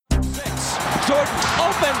Jordan,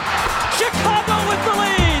 open. Chicago with the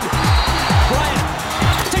lead. Bryant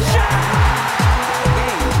to Shaq.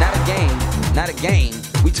 Not a game.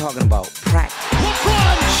 We talking about practice.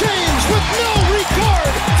 LeBron James with no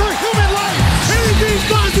regard for human life. Anything's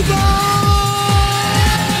possible.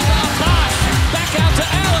 Back out to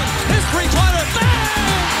Allen. His three-pointer.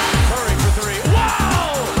 Bang! Curry for three.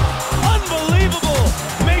 Wow! Unbelievable.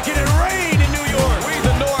 Making it rain in New York. We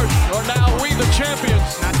the North are now we the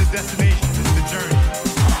champions. Not the destination, it's the journey.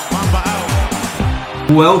 Mamba out.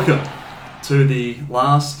 Welcome to the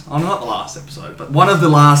last, not the last episode, but one of the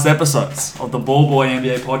last episodes of the Ball Boy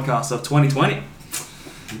NBA podcast of 2020.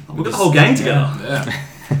 We've got the whole gang together.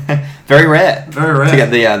 Yeah. Very rare. Very rare. To get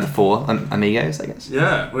the four amigos, I guess.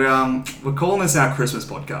 Yeah, we're calling this our Christmas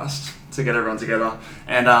podcast to get everyone together,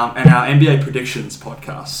 and our NBA predictions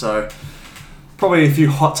podcast. So probably a few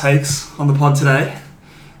hot takes on the pod today,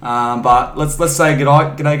 but let's say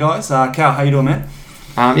g'day guys. Cal, how you doing, man?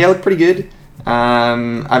 Yeah, look pretty good.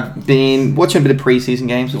 I've been watching a bit of preseason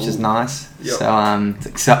games, which is nice. Yep. So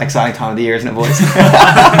it's exciting time of the year, isn't it, boys?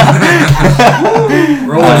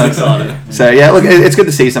 We're always excited. So yeah, look, it's good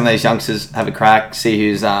to see some of these youngsters have a crack. See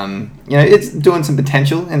who's it's doing some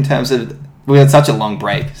potential in terms of we had such a long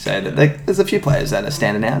break, so that there's a few players that are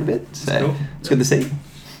standing out a bit. So cool. It's good to see.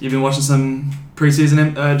 You've been watching some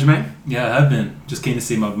preseason, Jermaine? Yeah, I have been. Just keen to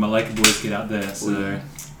see my Laker boys get out there. So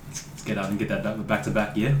let's get out and get that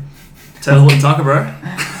back-to-back year. Taylor and Tucker, bro.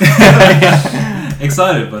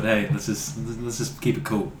 Excited, but hey, let's just keep it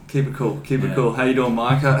cool. Keep it cool. How you doing,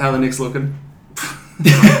 Mike? How are the Knicks looking?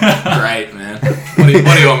 Great, man. What do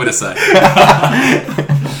you want me to say?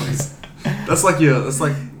 That's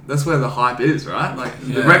where the hype is, right? Like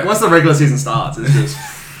once the regular season starts, it's just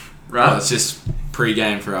right. Well, it's just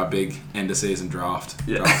pre-game for our big end of season draft.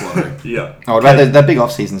 Yeah. Draft lottery. Yeah. Oh, what about that big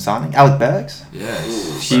off-season signing, Alec Burks? Yeah.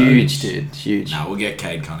 Huge, dude. Huge. Nah, we'll get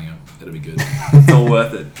Cade Cunningham. It'll be good. It's all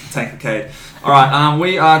worth it. Tank the Cade. All right,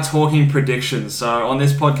 we are talking predictions. So on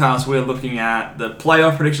this podcast, we're looking at the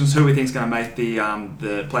playoff predictions, who we think is going to make the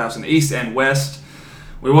playoffs in the East and West.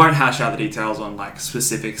 We won't hash out the details on like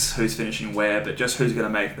specifics, who's finishing where, but just who's going to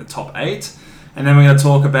make the top 8. And then we're going to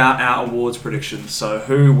talk about our awards predictions. So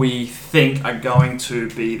who we think are going to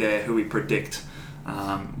be there, who we predict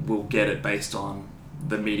will get it based on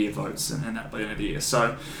the media votes and that by the end of the year.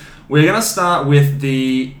 So we're going to start with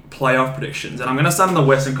the playoff predictions, and I'm going to start in the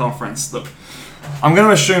Western Conference. Look, I'm going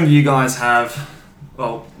to assume you guys have,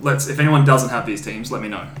 if anyone doesn't have these teams, let me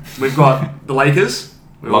know. We've got the Lakers.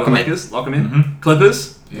 Lock them in. Lock them in. Mm-hmm.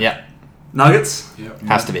 Clippers. Yeah. Nuggets. Yep.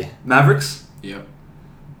 Has to be. Mavericks. Yep.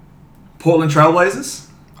 Portland Trailblazers.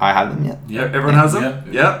 I have them, yeah. Yep. Everyone has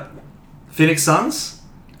them? Yep. Phoenix Suns.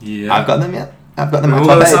 Yeah. I've got them, yeah. I've got them We on all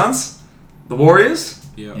got top the 8. Suns. The Warriors.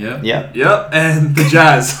 Yep. Yeah. Yeah. Yep. And the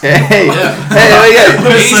Jazz. Hey, hey, there we go.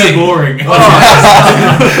 It's so boring.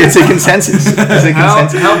 It's a consensus.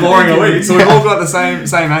 How boring are we? So we've all got the same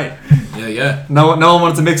 8. Yeah. No one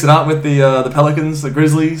wanted to mix it up with the Pelicans, the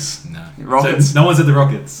Grizzlies, No. Rockets. No one said the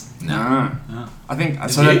Rockets. No. No. I think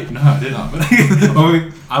Did so. you? No, I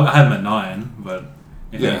didn't. I had them at 9, but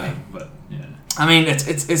if Yeah. anything, but yeah. I mean,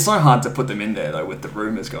 it's so hard to put them in there though with the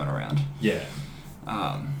rumors going around. Yeah.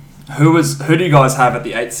 Who do you guys have at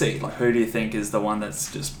the 8th seed? Like, who do you think is the one that's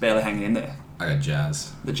just barely hanging in there? I got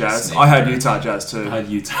Jazz. The Jazz. Sneak I had through. Utah Jazz too. I had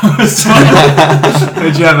Utah.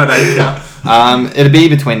 Who'd you have at 8? Yeah. It'd be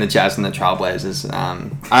between the Jazz and the Trailblazers.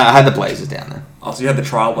 I had the Blazers down there. Oh, so you had the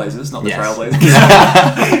Trailblazers, not the Yes. Trailblazers.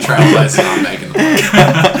 Trailblazers aren't making the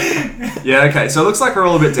playoffs. Yeah, okay. So it looks like we're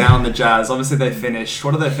all a bit down on the Jazz. Obviously, they finished.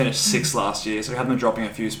 What did they finish? 6th last year. So we had them dropping a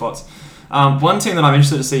few spots. One team that I'm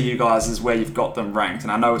interested to see you guys is where you've got them ranked.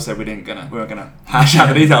 And I know we said we weren't gonna hash out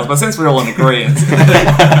the details, but since we're all in agreement,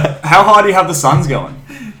 how high do you have the Suns going?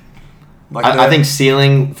 Like I think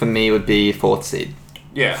ceiling for me would be 4th seed.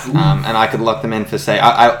 Yeah. And I could lock them in for, say,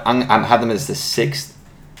 I have them as the 6th,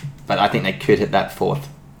 but I think they could hit that 4th.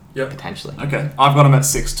 Yep. Potentially. Okay. I've got them at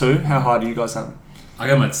 6 too. How high do you guys have them? I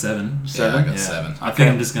got them at 7. Yeah, I got 7. I think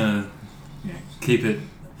I'm just gonna keep it.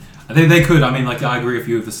 I think they could. I mean, like I agree with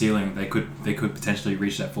you with the ceiling. They could potentially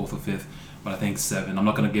reach that 4th or 5th, but I think 7. I'm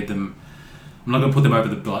not gonna give them. I'm not gonna put them over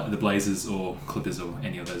the Blazers or Clippers or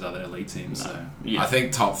any of those other elite teams. So Yeah. I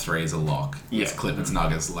think top 3 is a lock. Yeah. It's Clippers,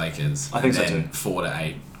 Nuggets, Lakers. I think so and then too. 4 to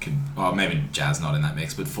 8 could. Well, maybe Jazz not in that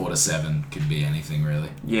mix, but 4 to 7 could be anything really.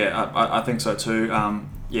 Yeah, I think so too.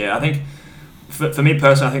 I think for me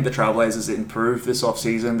personally, I think the Trailblazers improved this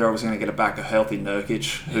off-season. They're obviously going to get back a healthy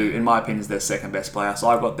Nurkic, who, in my opinion, is their second best player. So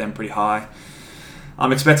I've got them pretty high.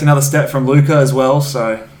 I'm expecting another step from Luka as well,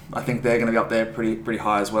 so I think they're going to be up there pretty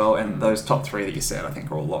high as well. And those top 3 that you said, I think,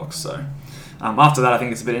 are all locks. So After that, I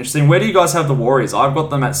think it's a bit interesting. Where do you guys have the Warriors? I've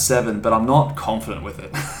got them at 7, but I'm not confident with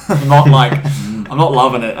it. I'm not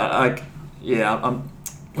loving it.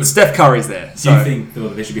 Steph Curry's there. Do you think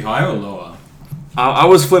they should be higher or lower? I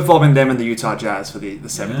was flip-flopping them and the Utah Jazz for the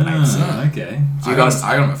 7th and 8th seed. Okay. Do you guys?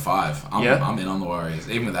 I got them at 5. Yeah? I'm in on the Warriors.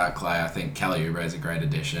 Even without Clay, I think Kelly Oubre is a great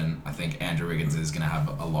addition. I think Andrew Wiggins is going to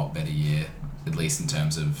have a lot better year, at least in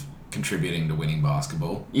terms of contributing to winning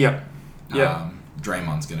basketball. Yep.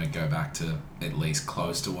 Draymond's going to go back to at least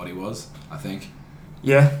close to what he was, I think.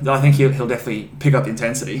 Yeah, I think he'll definitely pick up the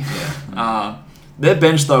intensity. Yeah. Their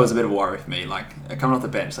bench, though, is a bit of a worry for me. Like, coming off the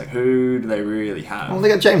bench, like, who do they really have? Well, they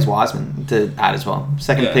got James Wiseman to add as well.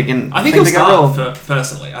 Second pick in. I think he'll start,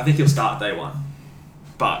 personally. I think he'll start day one.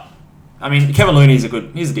 But, I mean, Kevin Looney's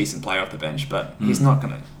he's a decent player off the bench, but he's not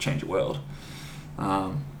going to change the world.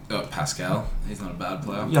 Pascal, he's not a bad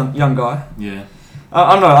player. Young guy. Yeah.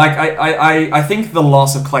 I don't know. Like I think the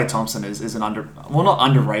loss of Klay Thompson is not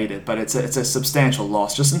underrated, but it's a substantial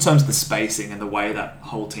loss just in terms of the spacing and the way that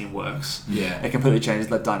whole team works. Yeah, it completely changes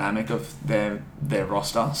the dynamic of their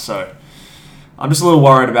roster. So I'm just a little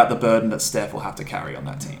worried about the burden that Steph will have to carry on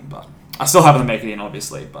that team. But I still have them make it in,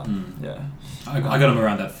 obviously. But yeah, I got them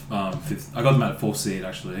around that 5th. I got them at 4th seed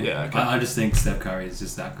actually. Yeah, okay. I just think Steph Curry is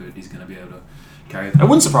just that good. He's going to be able to carry them. It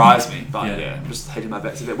wouldn't surprise me, but I'm just hedging my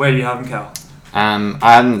bets a bit. Where do you have them, Cal?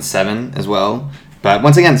 I had them at 7 as well. But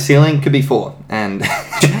once again, ceiling could be 4. And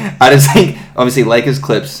I just think, obviously, Lakers,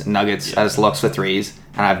 Clips, Nuggets as locks for 3s.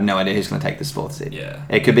 And I have no idea who's going to take this 4th seed. Yeah.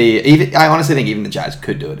 It could be... I honestly think even the Jazz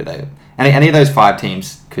could do it today. Any of those 5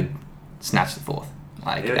 teams could snatch the 4th.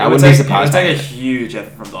 Like, I wouldn't be surprised. It would take a huge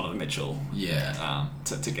effort from Donovan Mitchell. Yeah.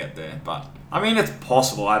 To get there. But, I mean, it's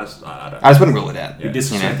possible. I don't I just wouldn't rule it out. You're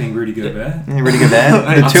disrespecting Rudy Gobert? Yeah, Rudy Gobert.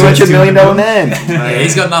 The $200 million man. Yeah,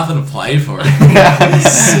 he's got nothing to play for.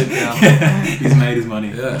 He's made his money.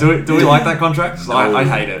 Yeah. Do we like that contract? I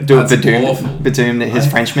hate it. Do it That's awful. Batum, his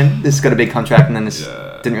Frenchman. This got a big contract and then this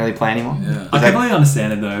didn't really play anymore. Yeah. I completely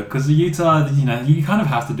understand it though, because Utah, you kind of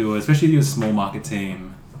have to do it, especially if you're a small market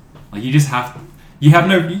team. Like you just have. You're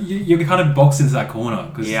kind of boxed into that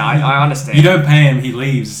corner. Cause I understand. You don't pay him, he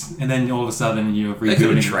leaves, and then all of a sudden you're rebuilding. They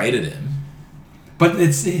could have traded him. But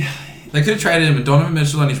it's... They could have traded him, and Donovan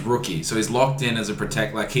Mitchell on his rookie, so he's locked in as a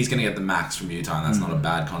protect. Like he's going to get the max from Utah, and that's not a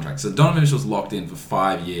bad contract. So Donovan Mitchell's locked in for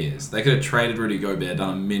 5 years. They could have traded Rudy Gobert, done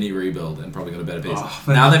a mini rebuild, and probably got a better piece.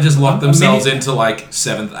 Now they've just locked themselves into like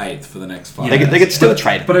 7th, 8th for the next 5 years. They could still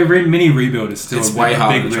trade. But a mini rebuild is still It's a way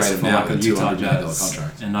harder big to risk trade for now like a with a Utah $200 million Jazz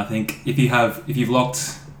contract. And I think if you've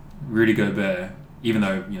locked Rudy Gobert, even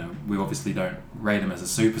though we obviously don't rate him as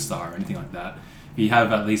a superstar or anything like that. If you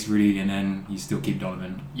have at least Rudy and then you still keep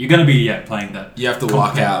Donovan, you're going to be playing that. You have to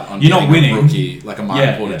luck out on you're not winning. A rookie like a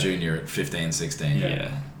Michael Porter Jr. at 15, 16.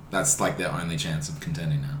 Yeah. That's like their only chance of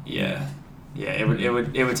contending now. Yeah. Yeah,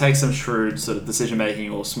 it would take some shrewd sort of decision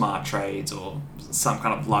making or smart trades or some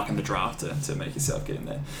kind of luck in the draft to make yourself get in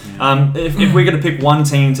there. Yeah. If we're going to pick one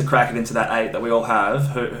team to crack it into that 8 that we all have,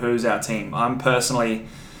 who's our team? I'm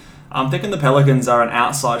thinking the Pelicans are an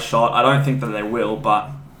outside shot. I don't think that they will, but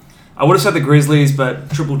I would have said the Grizzlies, but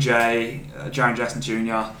Triple J, Jaren Jackson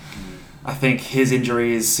Jr., I think his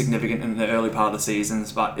injury is significant in the early part of the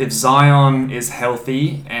seasons. But if Zion is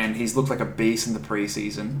healthy and he's looked like a beast in the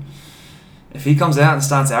preseason, if he comes out and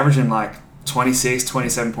starts averaging like 26,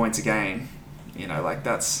 27 points a game,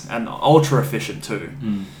 that's an ultra efficient too.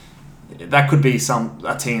 That could be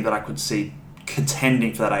a team that I could see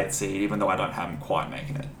contending for that 8th seed, even though I don't have them quite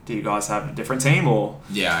making it. Do you guys have a different team or?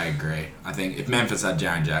 Yeah, I agree. I think if Memphis had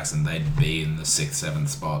Jaren Jackson, they'd be in the 6th, 7th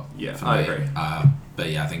spot. Yeah, for I me. agree. But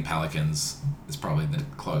yeah, I think Pelicans is probably the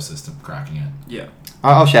closest to cracking it. Yeah.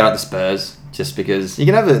 I'll shout out the Spurs just because you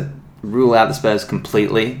can never rule out the Spurs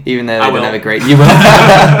completely, even though they don't have a great. You will.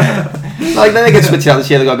 Like then they get switched out this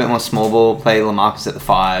year. They got a bit more small ball. Play LaMarcus at the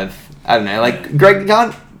 5. I don't know. Like Greg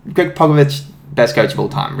Popovich. Best coach of all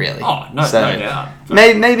time, really. Oh, no doubt.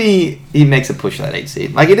 Maybe he makes a push for that 8th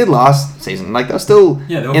seed. Like he did last season. Like they're still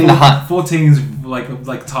in the hunt. 4 teams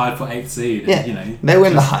like tied for 8th seed. Yeah, and, they were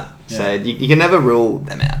in the hunt. Yeah. So you can never rule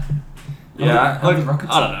them out. Yeah, the Rockets.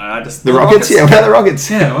 I don't know. The Rockets. Yeah, what about the Rockets?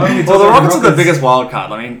 Yeah, well, the Rockets are the biggest wild card.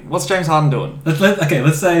 I mean, what's James Harden doing?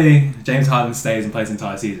 Let's say James Harden stays and plays the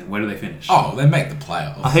entire season. Where do they finish? Oh, they make the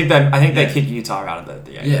playoffs. I think they kick Utah out of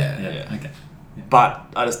the 8. Yeah. Okay.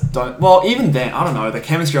 But I just don't. Well, even then, I don't know. The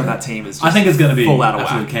chemistry on that team is. Just I think it's going to be full out of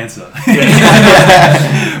absolute whack. cancer.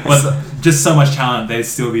 Yeah. But just so much talent, they'd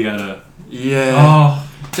still be able to. Yeah.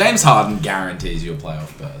 Oh, James Harden guarantees you a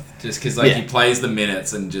playoff berth, just because he plays the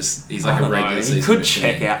minutes and he's like a regular season. He could machine.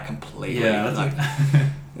 check out completely. yeah.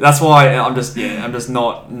 That's why I'm just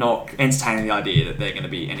not entertaining the idea that they're going to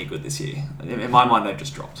be any good this year. In my mind, they've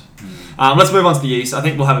just dropped. Let's move on to the East. I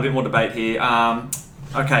think we'll have a bit more debate here.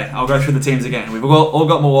 Okay, I'll go through the teams again. We've all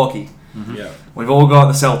got Milwaukee. Yeah. We've all got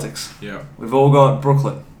the Celtics. Yeah. We've all got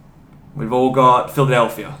Brooklyn. We've all got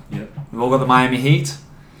Philadelphia. Yep. We've all got the Miami Heat.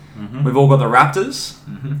 We've all got the Raptors.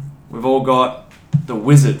 We've all got the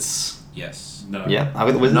Wizards. Yes. No. Yeah, I've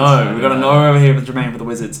got the Wizards. No, we've got a no over here with Jermaine for the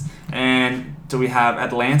Wizards. And do we have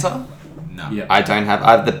Atlanta? No. Yeah. I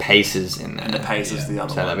have the Pacers in there. And the Pacers, the other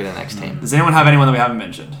So that'll one. be the next team. Does anyone have anyone that we haven't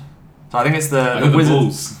mentioned? So I think it's I the got the Wizards.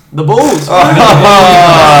 Bulls. The Bulls. Oh,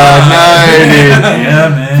 no, dude. Yeah,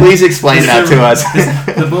 man. Please explain that to us.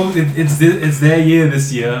 The Bulls, it's their year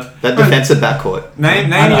this year. That defensive backcourt.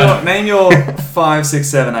 Name your 5, 6,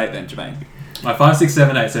 7, 8 then, Jermaine. My 5, 6,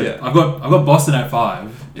 7, 8. So Yeah. I've got Boston at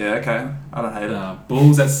 5. Yeah, okay. I don't hate it.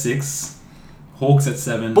 Bulls at 6. Hawks at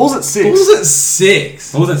 7. Bulls at 6. Bulls at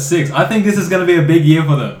 6. Bulls at 6. I think this is going to be a big year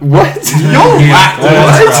for them. What? You're whacked,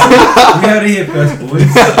 We heard it here first, boys.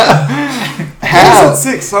 How? Bulls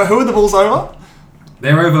at 6. So who are the Bulls over?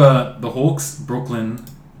 They're over the Hawks, Brooklyn.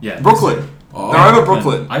 Yeah. Brooklyn. Oh, They're over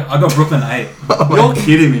Brooklyn. I got Brooklyn at 8. You're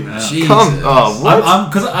kidding me, man. Jesus. What?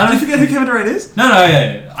 Because I Did you don't. forget who Kevin Durant is? No,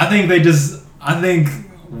 yeah. I think they're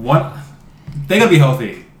gonna be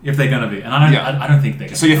healthy if they're gonna be, and I don't think they're.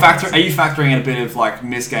 Gonna So be are healthy. you factoring in a bit of like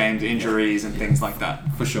missed games, injuries, and things like that?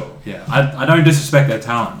 For sure, yeah. I don't disrespect their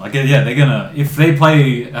talent. Like, yeah, they're gonna if they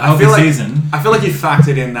play a healthy season. I feel like you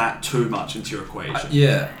factored in that too much into your equation.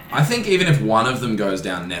 Yeah. I think even if one of them goes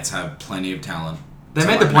down, Nets have plenty of talent. They to,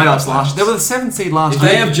 made the like, make playoffs last year. They were the 7th seed last If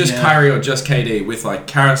year. they have just Yeah. Kyrie or just KD with like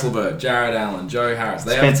Karis LeVert, Jared Allen, Joe Harris,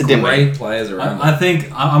 they Spencer have Dinwiddie. great players around. I think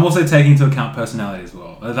I'm also taking into account personality as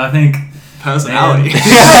well. I think Personality.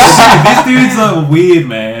 these dudes are weird,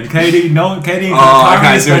 man. KD and Kyrie,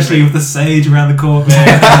 okay, especially with the sage around the court, man.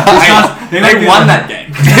 They won that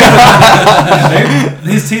game.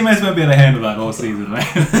 His teammates won't be able to handle that all season, man.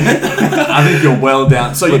 I think you're well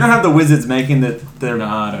down. So you don't have the Wizards making the No,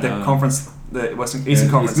 I don't know. conference, the Eastern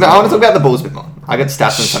Conference. No, I want to talk about the Bulls a bit more. I got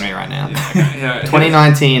stats in front of me right now. Yeah.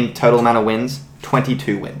 2019 total amount of wins,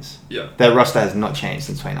 22 wins. Yeah. Their roster has not changed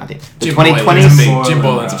since 2019. The Jim 2020 Boylan's Jim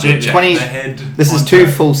Boylan's a big check. 20 The head This is on 2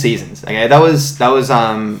 track. full seasons. Okay, that was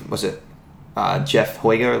it Jeff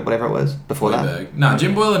Hoiger or whatever it was before that? Hoiberg. No,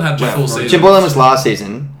 Jim Boylan had the full season. Jim Boylan was last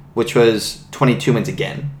season, which was 22 wins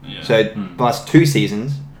again. Yeah. So the last 2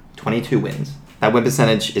 seasons, 22 wins. That win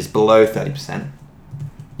percentage is below 30%.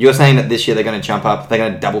 You're saying that this year they're going to jump up, they're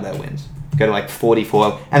going to double their wins. Go to like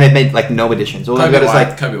 44, and they've made like no additions. All they've got is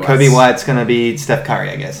like Kobe White's going to be Steph Curry,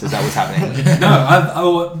 I guess. Is that what's happening?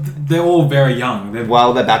 No, they're all very young.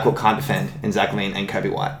 While their backcourt can't defend in Zach LaVine and Kobe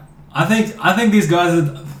White. I think these guys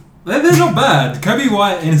are they're not bad. Kobe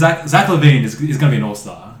White and Zach LaVine is going to be an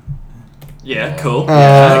all-star. Yeah, cool.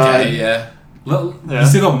 Okay, yeah. You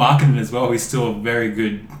still got Markkanen as well. He's still very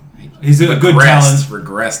good. He's a good talent.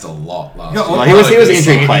 Regressed a lot last Yeah, year. Well, he was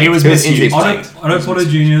injury plagued. he was injury misused. plagued. Otto Porter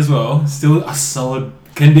Jr. as well. Still a solid.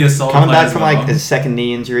 Can be a solid. Coming player back as from well. like his second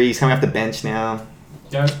knee injury, he's coming off the bench now.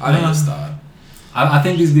 Yeah, I think he'll start. I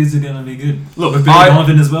think these dudes are going to be good. Look, with Billy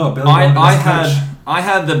Donovan as well. Billy Donovan as coach. I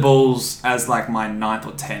had the Bulls as like my 9th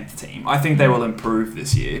or 10th team. I think they will improve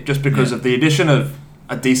this year just because of the addition of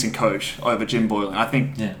a decent coach over Jim Boylan. I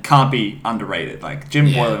think can't be underrated. Like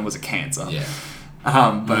Jim Boylan was a cancer. Yeah.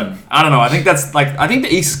 But I don't know. I think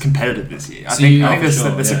the East is competitive this year. I think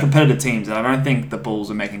there's some competitive teams, and I don't think the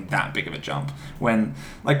Bulls are making that big of a jump. When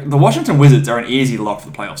like the Washington Wizards are an easy lock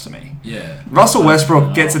for the playoffs to me. Yeah. Russell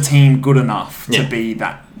Westbrook gets a team good enough to be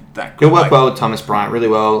that good. He'll work well with Thomas Bryant really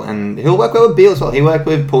well, and he'll work well with Beal as well. He worked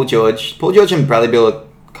with Paul George. Paul George and Bradley Beal are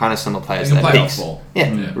kind of similar players. He can They're play bigs. off-ball.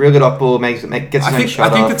 Yeah, real good off ball. Gets his own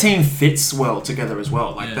shot I think off. the team fits well together as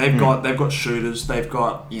well. Like they've got shooters, they've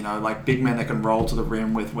got like big men that can roll to the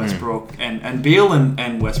rim with Westbrook and Beal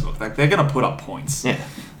and Westbrook. Like they're gonna put up points. Yeah.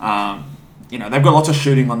 They've got lots of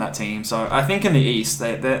shooting on that team. So I think in the East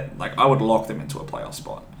they're like I would lock them into a playoff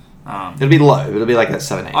spot. It'll be low. It'll be like that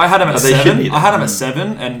 7-8. I had them at But they should 7. be there. I had them at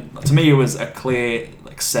 7, and to me it was a clear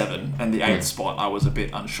like 7, and the 8th spot I was a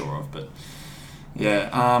bit unsure of, but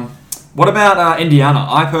yeah. What about Indiana?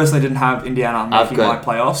 I personally didn't have Indiana making my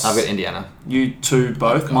playoffs. I've got Indiana. You two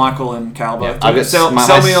both, Michael and Cal both. I've got sell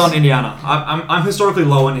me on Indiana. I'm historically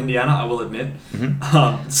low on Indiana, I will admit.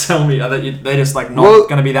 Sell me. Are they just like not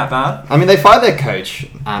going to be that bad? I mean, they fired their coach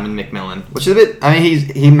in McMillan, which is a bit. I mean,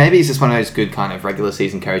 he's just one of those good kind of regular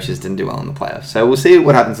season coaches. Didn't do well in the playoffs, so we'll see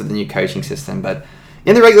what happens with the new coaching system. But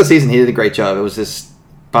in the regular season, he did a great job. It was this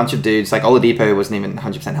bunch of dudes like Oladipo wasn't even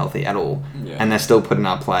 100% healthy at all, and they're still putting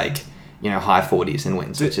up like high 40s in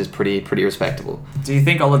wins, which is pretty respectable. Do you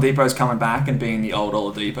think Oladipo's coming back and being the old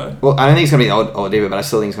Oladipo? Well, I don't think it's going to be old Oladipo, but I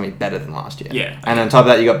still think it's going to be better than last year. Yeah. And on top of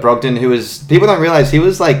that, you got Brogdon, who was... People don't realize he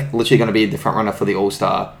was, like, literally going to be the front runner for the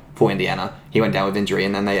All-Star for Indiana. He went down with injury,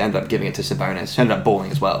 and then they ended up giving it to Sabonis, who ended up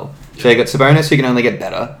balling as well. So you got Sabonis, who can only get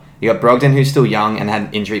better. You got Brogdon, who's still young and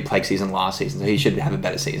had injury-plagued season last season, so he should have a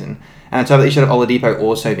better season. And on top of that, you should have Oladipo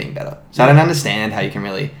also being better. So I don't understand how you can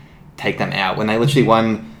really take them out when they literally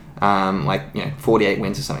won... 48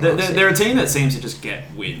 wins or something. They're a team that seems to just get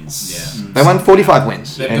wins. Yeah. They won 45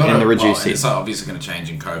 wins in the reduced season. It's obviously going to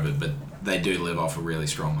change in COVID, but they do live off a really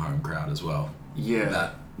strong home crowd as well.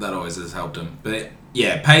 Yeah. That always has helped them. But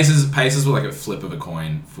yeah, Pacers were like a flip of a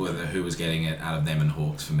coin for who was getting it out of them and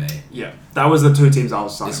Hawks for me. Yeah. That was the two teams I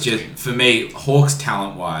was It's just, for me, Hawks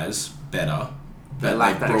talent-wise, better.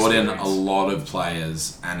 But they brought in a lot of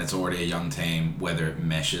players, and it's already a young team, whether it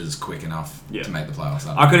meshes quick enough to make the playoffs.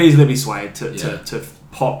 I could easily be swayed to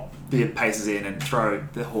pop the Pacers in and throw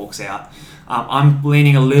the Hawks out. I'm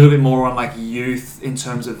leaning a little bit more on like youth in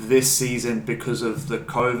terms of this season because of the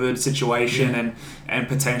COVID situation and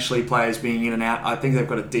potentially players being in and out. I think they've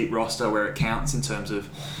got a deep roster where it counts in terms of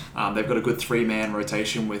they've got a good 3-man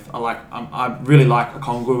rotation with I really like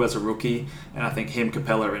Okongwu as a rookie, and I think him,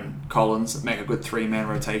 Capella and Collins make a good 3-man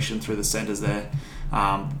rotation through the centers there.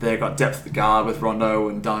 They've got depth at the guard with Rondo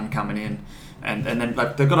and Dunn coming in. And then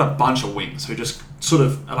like they've got a bunch of wings who just sort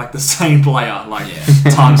of are like the same player,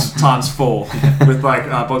 times 4 with like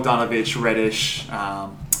Bogdanovic, Reddish,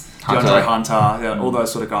 DeAndre Hunter, all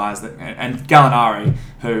those sort of guys and Gallinari,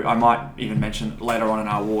 who I might even mention later on in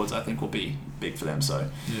our awards. I think will be big for them. So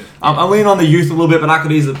I'm leaning on the youth a little bit, but I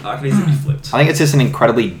could easily be flipped. I think it's just an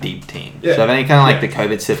incredibly deep team. Yeah. So if any kind of the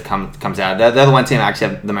COVID stuff comes out, they're the one team I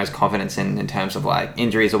actually have the most confidence in terms of like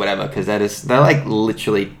injuries or whatever, because they're like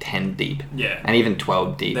literally 10 deep. Yeah. And even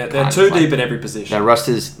 12 deep. They're too deep at every position. Their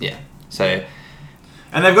rosters, So.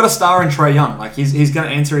 And they've got a star in Trae Young. Like he's going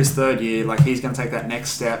to enter his 3rd year. Like he's going to take that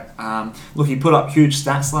next step. Look, he put up huge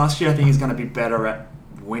stats last year. I think he's going to be better at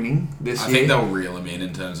winning this year. I think they'll reel him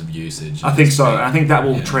in terms of usage. I think so. And I think that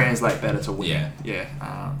will translate better to winning.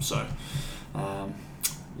 Yeah.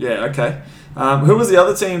 Okay. Who was the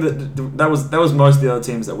other team that was most of the other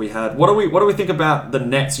teams that we had? What do we think about the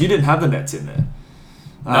Nets? You didn't have the Nets in there.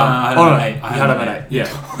 I had them at 8. You had them at 8.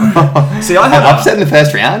 Yeah. See, I had upset in the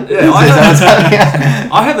first round. Yeah,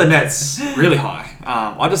 I had the Nets really high.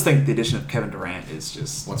 I just think the addition of Kevin Durant is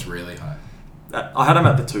just. What's really high? I had him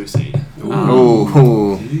at the 2 seed.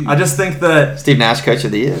 I just think that Steve Nash, coach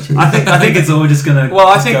of the year. I think it's all just gonna. Well,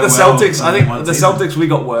 I think the Celtics. I think the Celtics we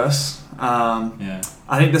got worse. I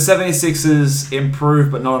think the 76ers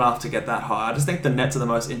improved, but not enough to get that high. I just think the Nets are the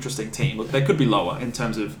most interesting team. Look, they could be lower in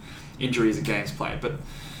terms of injuries and games played, but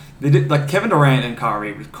they did, like Kevin Durant and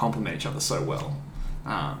Kyrie would complement each other so well.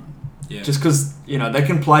 Just because they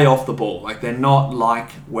can play off the ball. Like they're not like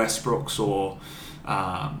Westbrooks or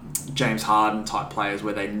James Harden type players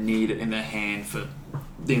where they need it in their hand for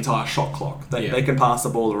the entire shot clock. They can pass the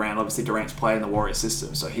ball around. Obviously, Durant's played in the Warriors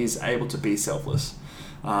system, so he's able to be selfless.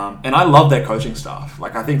 And I love their coaching staff.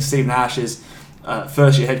 Like I think Steve Nash is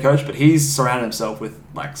first year head coach, but he's surrounded himself with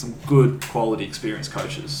like some good quality experienced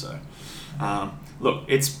coaches. So look,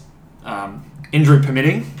 it's injury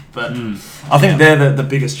permitting, but I think they're the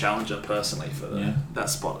biggest challenger personally for that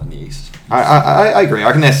spot in the East. I agree. I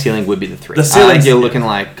reckon their ceiling would be the 3. The ceiling, I think you're looking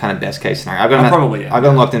like kind of best case scenario. I've got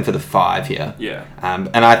them locked in for the 5 here. Yeah.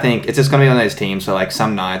 And I think it's just going to be one of those teams where like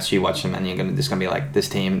some nights you watch them and you're just going to be like, this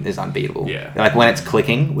team is unbeatable. Yeah. Like when it's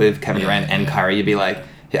clicking with Kevin Durant and Curry, you'd be like,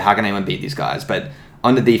 how can anyone beat these guys? But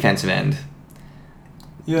on the defensive end,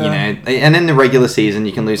 and in the regular season,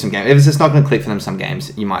 you can lose some games. If it's just not going to click for them some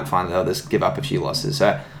games, you might find they'll just give up a few losses.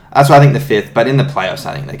 So that's why I think the 5th. But in the playoffs,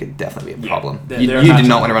 I think they could definitely be a problem. You do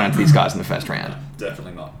not want to run into these guys in the first round.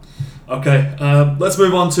 Definitely not. Okay, let's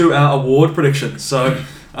move on to our award predictions. So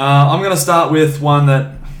I'm going to start with one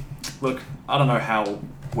that, look, I don't know how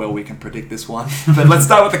well we can predict this one, but let's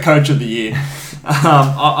start with the Coach of the Year.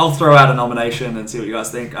 I'll throw out a nomination and see what you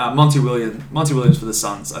guys think. Monty Williams for the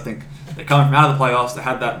Suns. I think they're coming from out of the playoffs. They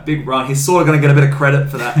had that big run. He's sort of going to get a bit of credit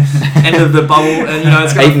for that end of the bubble, and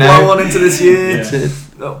it's going to flow on into this year.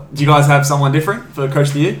 Yeah. Do you guys have someone different for Coach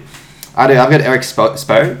of the Year? I do. I've got Eric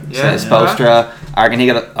Spoelstra. I reckon he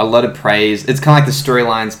got a lot of praise. It's kind of like the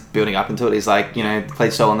storylines building up into it. He's like,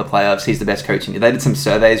 played so well in the playoffs. He's the best coach. They did some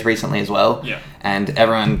surveys recently as well. Yeah. And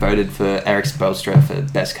everyone voted for Eric Spoelstra for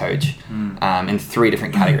best coach in 3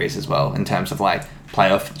 different categories as well, in terms of like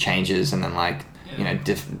playoff changes and then like,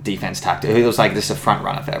 defense tactic. He was like just a front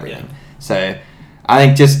runner for everything. Yeah. So I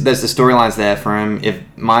think just there's the storylines there for him. If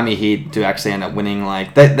Miami Heat do actually end up winning,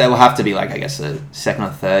 like they will have to be like I guess a second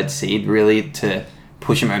or third seed really to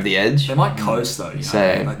push him over the edge. They might coast though.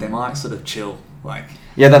 So like they might sort of chill. Like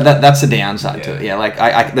yeah, that's the downside to it. Yeah, like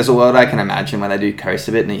I there's a world I can imagine where they do coast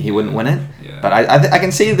a bit and he wouldn't win it. Yeah. But I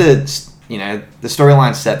can see the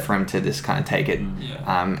storyline set for him to just kind of take it.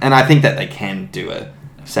 Yeah. And I think that they can do a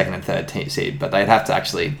second and third seed, but they'd have to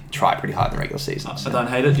actually try pretty hard in the regular season. I don't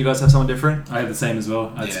hate it. Do you guys have someone different? I had the same as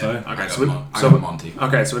well. I had Spo. Okay, I got Monty.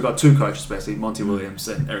 Okay, so we've got two coaches basically, Monty Williams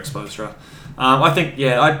and Eric Spoelstra. I think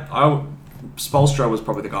Spoelstra was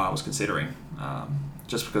probably the guy I was considering,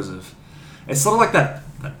 just because of it's sort of like that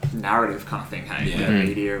narrative kind of thing. Hey, Yeah. the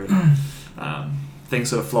media and things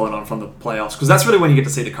sort of flowing on from the playoffs because that's really when you get to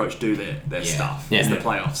see the coach do their stuff. Yeah. It's the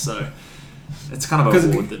playoffs, so it's kind of a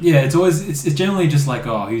award that it's generally just like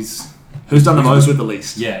who's done the most with the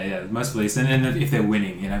least. Yeah, most of the least, and then if they're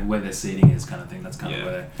winning, where their seeding is, kind of thing. That's kind of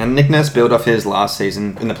where. And Nick Nurse built off his last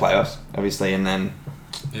season in the playoffs, obviously, and then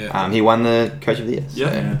he won the Coach of the Year. So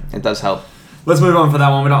Yeah. it does help. Let's move on for that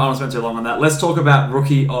one. We don't want to spend too long on that. Let's talk about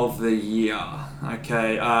Rookie of the Year.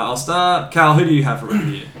 Okay, I'll start. Cal, who do you have for Rookie of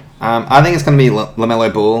the Year? I think it's going to be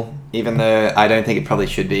LaMelo Ball, even though I don't think it probably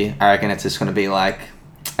should be. I reckon it's just going to be like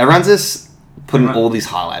everyone's just putting all these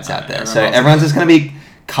highlights out there, so everyone's just going to be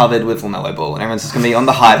covered with LaMelo Ball, and everyone's just going to be on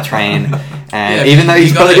the hype train. And even though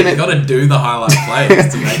he's probably going to do the highlight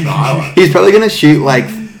plays to make the highlight. He's probably going to shoot like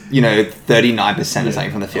 39% or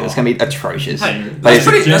something from the field. It's going to be atrocious. Hey, that's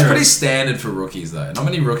pretty standard for rookies though. Not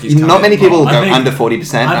many rookies. Not many people go under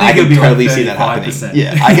 40%. I can totally see that happening.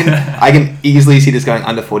 Yeah, I can easily see this going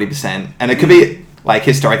under 40%, and it could be like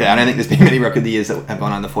historically. I don't think there's been many Rookie of the Years that have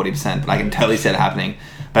gone under 40%, but I can totally see it happening.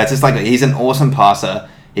 But it's just like he's an awesome passer.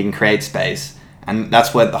 He can create space. And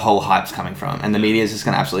that's where the whole hype's coming from. And the media is just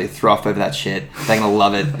going to absolutely throw off over that shit. They're going to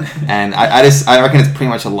love it. And I reckon it's pretty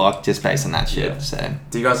much a lock just based on that shit. Yeah. So.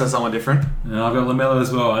 Do you guys have someone different? No, I've got LaMelo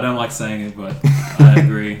as well. I don't like saying it, but I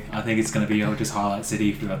agree. I think it's going to be just highlight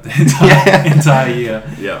city throughout the entire year.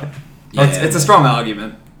 Yeah. It's a strong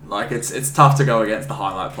argument. Like it's tough to go against the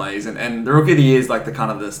highlight plays. And the Rookie of the Year is like the kind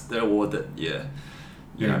of the award that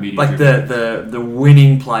like the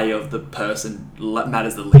winning play of the person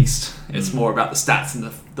matters the least. It's more about the stats and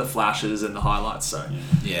the flashes and the highlights. So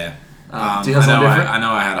do you have something different? I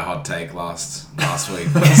know I had a hot take last week.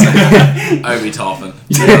 Obi Toppin.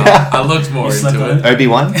 I looked more into it.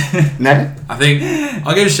 Obi-Wan? No? I think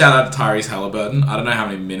I'll give a shout out to Tyrese Halliburton. I don't know how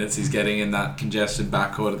many minutes he's getting in that congested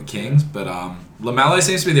backcourt of the Kings, but LaMelo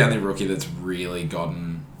seems to be the only rookie that's really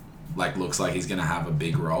looks like he's going to have a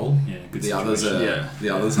big role. Yeah, good the others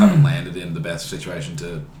situation. haven't landed in the best situation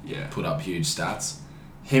to put up huge stats.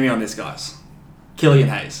 Hear me on this, guys. Killian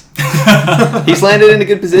Hayes. He's landed in a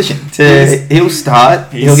good position. He'll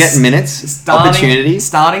start. He'll get minutes, opportunities.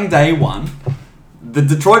 Starting day one, the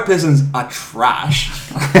Detroit Pistons are trash.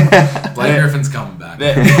 Blake Griffin's coming back.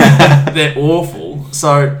 They're awful.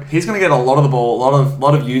 So he's going to get a lot of the ball, a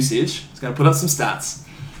lot of usage. He's going to put up some stats.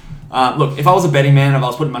 Look, if I was a betting man, if I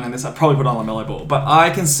was putting money on this, I'd probably put on LaMelo Ball. But I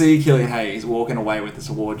can see Killian Hayes walking away with this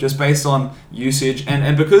award just based on usage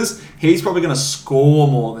and because he's probably going to score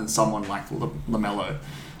more than someone like LaMelo.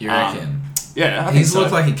 You reckon? Yeah, I think so.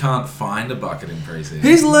 Looked like he can't find a bucket in preseason.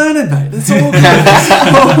 He's learning, mate. It's all good. It's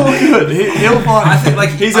all good. He'll find. I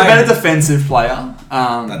think he's a better defensive player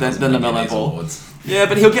than LaMelo Ball. Awards. Yeah,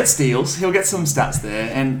 but he'll get steals. He'll get some stats there,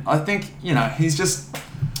 and I think he's just.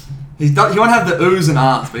 He won't have the oohs and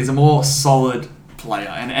ahs, but he's a more solid player.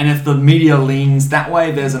 And if the media leans that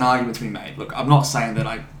way, there's an argument to be made. Look, I'm not saying that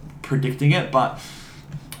I'm predicting it, but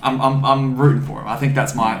I'm rooting for him. I think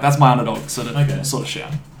that's my underdog sort of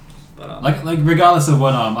shout. But, like regardless of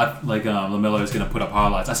what LaMelo is going to put up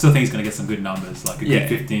highlights, I still think he's going to get some good numbers, like a good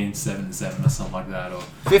 15, 7-7 or something like that, or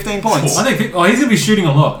 15 points. I think he's going to be shooting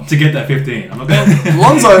a lot to get that 15. I'm not going.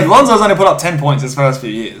 Lonzo's only put up 10 points his first few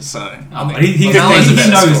years, so he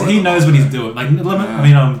knows what he's doing. Like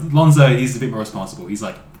Lonzo, he's a bit more responsible. He's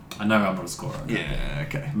like, I know I'm not a scorer. Yeah,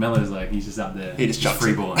 okay. Melo's like, he's just out there. He just chucks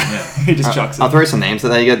free it. balling. Yeah. He just chucks it. I'll throw some names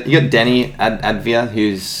there. You got Denny Advia,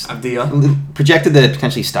 who's projected to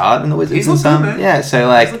potentially start in the Wizards. He's looked good, man. Yeah,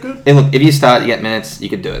 so if you start, you get minutes, you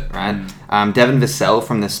could do it, right? Devin Vassell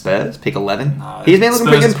from the Spurs, pick 11. He's been looking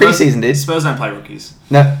pretty good in preseason, dude. Spurs don't play rookies.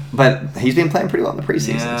 No, but he's been playing pretty well in the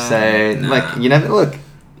preseason. Yeah, you never look.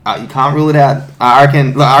 You can't rule it out. I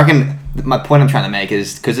reckon. My point I'm trying to make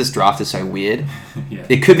is because this draft is so weird,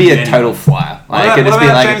 it could be a total flyer. What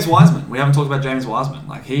about James Wiseman? We haven't talked about James Wiseman.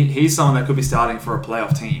 Like he's someone that could be starting for a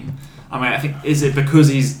playoff team. I mean, I think, is it because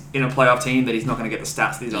he's in a playoff team that he's not going to get the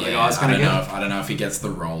stats these other guys going to get? I don't know if he gets the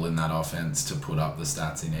role in that offense to put up the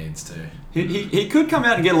stats he needs to. He could come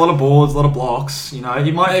out and get a lot of boards, a lot of blocks. You know,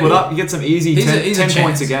 he might get some easy 10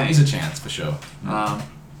 points a game. He's a chance for sure.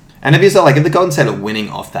 And if the Golden State are winning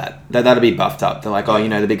off that'll be buffed up. They're like, oh,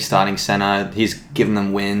 the big starting center, he's giving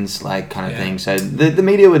them wins, like kind of thing. So the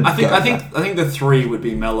media would. I think the three would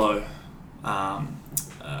be Melo,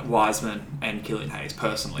 Wiseman, and Killian Hayes.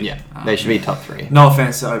 Personally, yeah, they should be top 3. No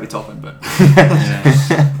offense to Obi Toppin, but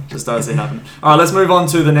just don't see it happen. All right, let's move on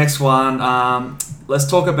to the next one. Let's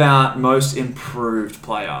talk about most improved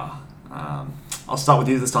player. I'll start with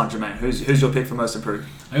you this time, Jermaine. Who's your pick for most improved?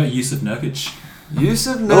 I got Yusuf Nurkic.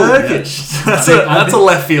 Yusuf Nurkic. That's a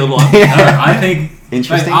left field one. I think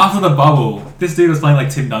interesting. After the bubble, this dude was playing like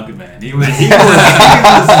Tim Duncan, man. He was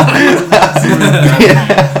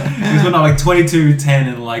putting up like 22, 10,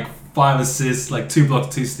 and like 5 assists, like 2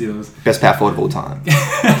 blocks, 2 steals. Best power forward of all time.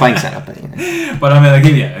 Playing center, but But I mean,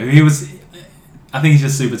 like, he was. I think he's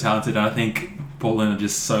just super talented, and I think Portland are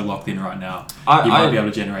just so locked in right now. He might be able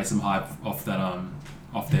to generate some hype off that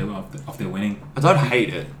off their winning. I don't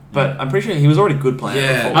hate it, but I'm pretty sure he was already good playing.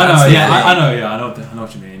 Yeah, I know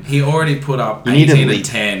what you mean. He already put up 18 and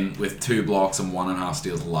 10 with 2 blocks and 1.5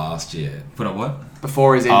 steals last year. Put up what?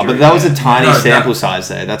 Before his injury. But that was a tiny sample size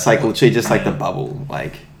though. That's like literally just like the bubble,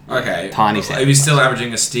 like. Okay. Tiny sample. He was still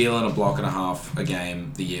averaging a steal and a block and a half a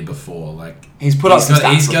game the year before. Like he's put up.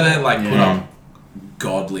 He's got to like put up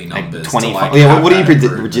godly numbers. Like 20. Like what are you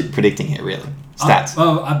predicting here, really? Stats.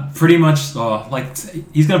 Pretty much.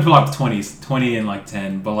 He's gonna put up 20 and like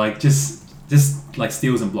 10, but like just like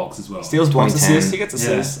steals and blocks as well. Steals, blocks, assists. He gets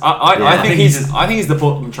assists. Yeah. I think he's the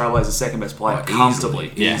Portland Trailblazers' second best player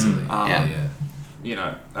comfortably. Easily.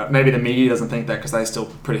 Maybe the media doesn't think that because they're still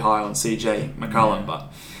pretty high on CJ McCollum,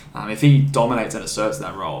 but if he dominates and asserts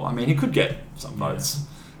that role, I mean, he could get some votes.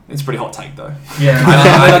 It's a pretty hot take though. Yeah,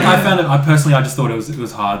 I found it. I just thought it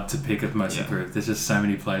was hard to pick at most improved. There's just so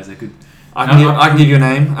many players that could. I can give you a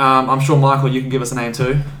name. I'm sure Michael, you can give us a name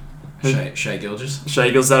too. Shai Gilgeous. Shai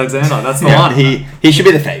Gilgeous-Alexander. That's the one. He should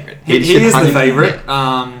be the favorite. He is the favorite.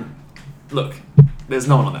 Look, there's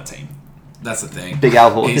no one on that team. That's the thing. Big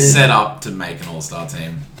Al Horford. He's set up to make an all-star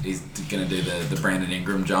team. He's going to do the Brandon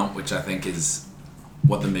Ingram jump, which I think is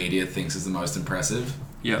what the media thinks is the most impressive.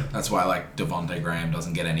 Yeah. That's why like Devontae Graham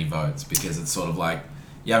doesn't get any votes because it's sort of like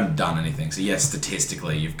you haven't done anything. So yes,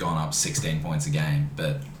 statistically you've gone up 16 points a game,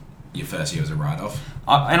 but your first year was a write-off.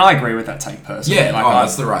 And I agree with that take personally. Yeah,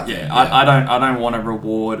 that's the right thing. Yeah, I don't want to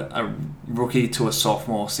reward a rookie to a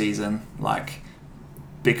sophomore season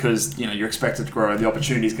because you're expected to grow. The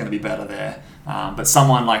opportunity is going to be better there. But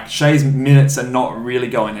someone like Shai's minutes are not really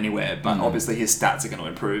going anywhere, but obviously his stats are going to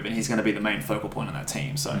improve and he's going to be the main focal point on that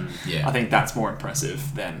team. So I think that's more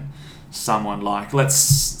impressive than someone like, let's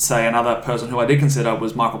say, another person who I did consider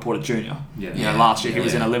was Michael Porter Jr. Last year he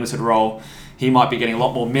was in a limited role. He might be getting a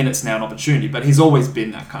lot more minutes now and opportunity, but he's always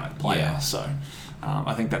been that kind of player. Yeah. So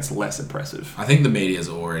I think that's less impressive. I think the media's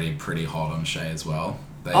already pretty hot on Shai as well.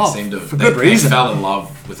 They fell in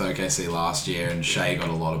love with OKC last year, and Shai got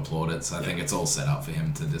a lot of plaudits. So I think it's all set up for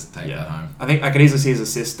him to just take that home. I think I could easily see his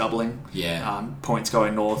assists doubling. Yeah. Points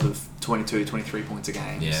going north of 22, 23 points a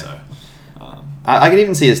game. Yeah. So, I could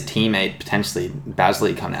even see his teammate potentially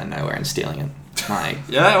Basley coming out of nowhere and stealing it. Like,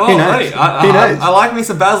 who knows? Hey, I like me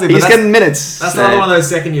some Basley. He's getting minutes. That's another one of those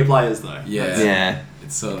second-year players, though. Yeah.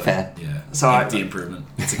 It's sort of fair. Yeah. So the improvement.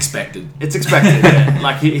 It's expected. It's expected. Yeah.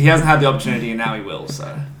 Like he hasn't had the opportunity, and now he will. So,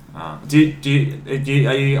 are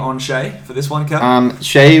you on Shai for this one, Kev?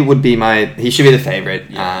 Shai would be he should be the favorite.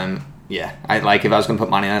 Yeah. I like if I was going to put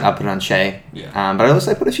money on it, I'd put it on Shai. Yeah. But I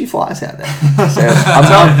also put a few flyers out there. So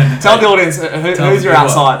tell the audience who's your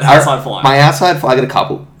outside flyer. My outside flyer, I got a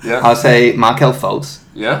couple. Yeah. I'll say Markelle Fultz.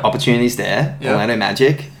 Yeah. Opportunities there. Yeah. Orlando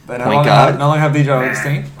Magic. They point guard. No longer have DJ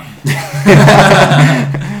Augustine.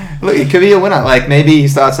 Look, it could be a winner. Like maybe he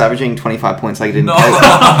starts averaging 25 points like he did in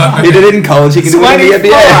college. He did it in college. He can do it in the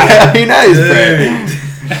NBA. Who knows, bro?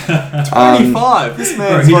 25. This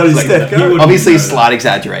man's obviously slight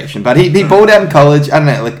exaggeration, but he balled out in college. I don't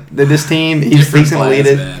know. Like this team, he's going to lead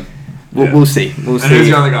it. We'll see. And who's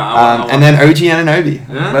the other guy? And then OG Anunoby.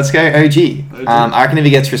 Yeah? Let's go OG. I reckon if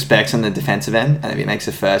he gets respects on the defensive end, and if he makes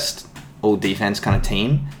a first all-defense kind of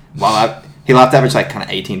team, he'll have to average like kind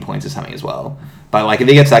of 18 points or something as well. But like if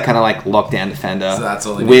he gets that kind of like lockdown defender, so that's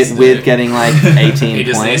all he needs to do. Getting like 18 he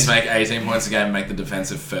just points. needs to make 18 points a game and make the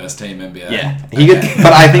defensive first team NBA. Yeah, he could,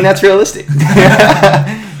 but I think that's realistic.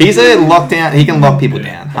 He's a lockdown. He can lock people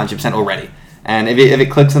down 100% already. And if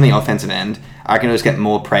it clicks on the offensive end, I can just get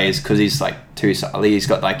more praise because he's like he's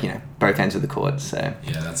got like, both ends of the court. So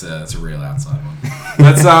Yeah, that's a real outside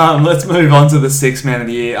one. Let's move on to the sixth man of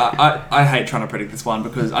the year. I hate trying to predict this one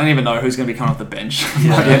because I don't even know who's going to be coming off the bench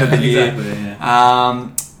by the end of the year. Exactly,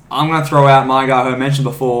 yeah. I'm going to throw out my guy who I mentioned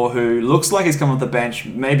before, who looks like he's coming off the bench.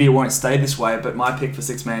 Maybe it won't stay this way, but my pick for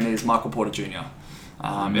sixth man is Michael Porter Jr.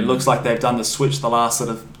 It looks like they've done the switch the last sort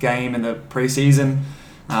of game in the preseason.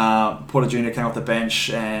 Porter Jr. came off the bench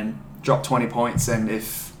and dropped 20 points, and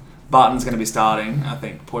if Barton's going to be starting, I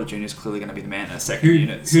think Porter Jr. is clearly going to be the man in a second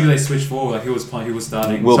unit. Who do they switch for? Like, who was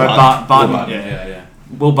starting? Will Barton, Yeah.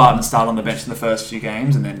 Will Barton started on the bench in the first few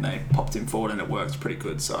games, and then they popped him forward, and it worked pretty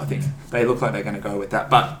good. So I think they look like they're going to go with that,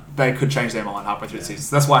 but they could change their mind halfway through the season.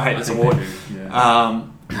 So that's why I hate this award.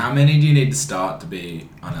 How many do you need to start to be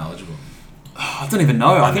ineligible? I don't even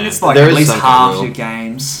know. I think it's like There at is least some half rule. your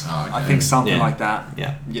games. Oh, okay. I think something Yeah. like that.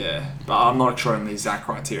 yeah. Yeah, but I'm not sure on the exact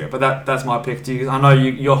criteria. But that's my pick. I know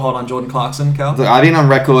you're hot on Jordan Clarkson, Cal. Look, I've been on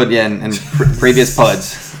record, in previous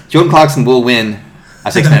pods. Jordan Clarkson will win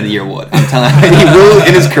a Sixth Man of the Year award. I'm telling you, he will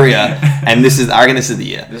in his career, and I reckon this is the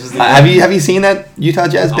year. This is the Have you seen that Utah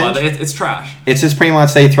Jazz bench? It's trash. It's just pretty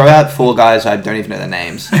much they throw out 4 guys I don't even know their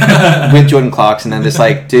names with Jordan Clarkson, and just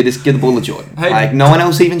like, dude, just give the ball to Jordan. Hey, like no one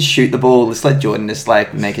else even shoot the ball. Let's let Jordan just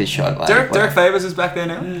like make his shot. Like, Derek Favors is back there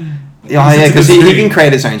now. Yeah, because he can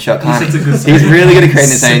create his own shot, can't he? He's really good at creating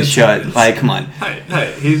his own shot. Like, come on.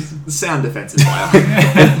 Hey, he's a sound defensive player.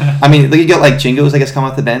 I mean, look, you got like Jingles, I guess, come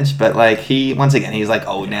off the bench, but like he's like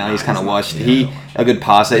old now. He's kind of washed. A good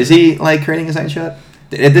passer. Is he like creating his own shot?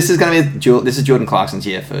 This is Jordan Clarkson's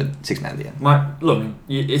year for Sixth Man of the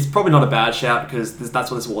Year. It's probably not a bad shout because that's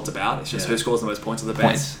what this award's about. It's just who scores the most points on the bench,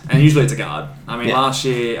 Points. and usually it's a guard. I mean, Yeah. last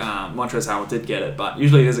year Montrezl Harrell did get it, but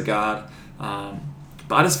usually it is a guard.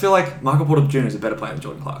 But I just feel like Michael Porter Jr. is a better player than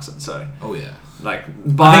Jordan Clarkson. So, Oh yeah. like,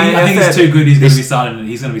 I think he's too good. He's going to be starting.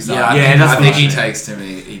 He's going to be starting. that's I what think I he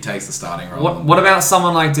think. takes the starting role. What about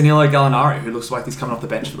someone like Danilo Gallinari, who looks like he's coming off the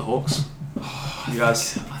bench for the Hawks? You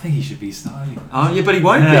guys, I think he should be starting. yeah, but he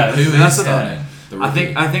won't Yeah, be. Who That's is the thing. starting? The I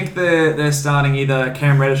rookie? think they're starting either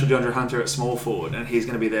Cam Reddish or DeAndre Hunter at small forward, and he's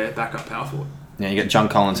going to be their backup power forward. Yeah, you got John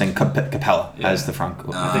Collins and Capella Yeah. as the front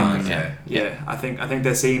court. Oh, think, okay. Yeah, I think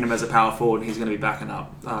they're seeing him as a power forward, and he's going to be backing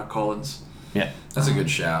up Collins. Yeah. That's a good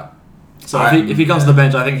shout. So if he comes to the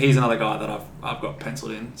bench, I think he's another guy that I've got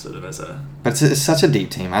penciled in sort of as a. But it's such a deep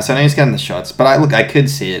team. I know he's getting the shots, but I could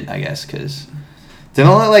see it, I guess, because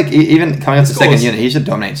Danilo, like, even coming up to second scores. unit, he should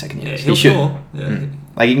dominate second unit. He'll he should. score. Yeah.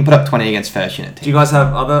 Like, he can put up 20 against first unit Do you team. guys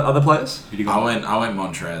have other players? I went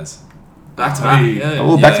Montrez. Back to back. Hey. Yeah.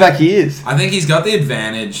 Oh, back-to-back years. I think he's got the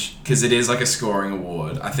advantage because it is like a scoring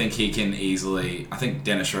award. I think he can easily. I think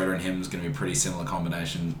Dennis Schroeder and him is going to be a pretty similar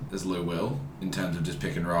combination as Lou Will in terms of just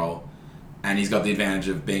pick and roll. And he's got the advantage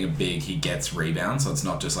of being a big. He gets rebounds, so it's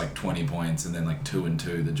not just like 20 points and then like 2 and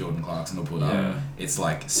 2 that Jordan Clarkson will put Yeah. up. It's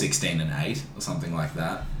like 16 and 8 or something like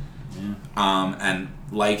that. And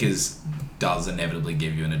Lakers does inevitably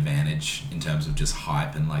give you an advantage in terms of just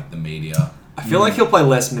hype and like the media. I feel like he'll play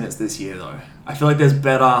less minutes this year, though. I feel like there's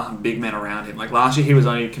better big men around him. Like last year, he was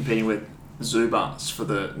only competing with Zubas for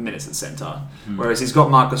the minutes at centre, whereas he's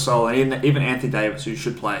got Marc Gasol and even Anthony Davis, who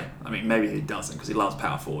should play. I mean, maybe he doesn't because he loves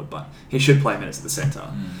power forward, but he should play minutes at the centre.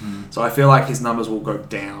 So I feel like his numbers will go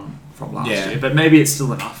down from last Yeah. year, but maybe it's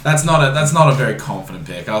still enough. That's not a very confident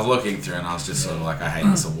pick. I was looking through and I was just sort of like, I hate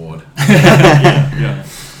this award. Yeah.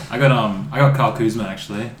 I got Kyle Kuzma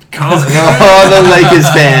actually. Oh, the Lakers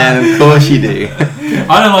fan. Of course you do.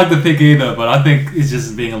 I don't like the pick either, but I think it's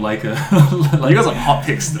just being a Laker. Like, You guys have hot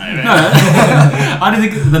picks today, man. I don't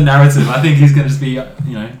think the narrative. I think he's going to just be,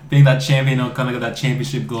 being that champion or kind of got that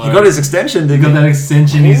championship glow. He got his extension, He didn't got he? that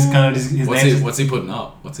extension. He's kind of his name. What's he putting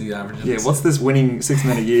up? What's he averaging? Yeah, what's this winning 6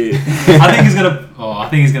 men a year? I think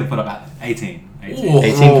he's gonna put up 18.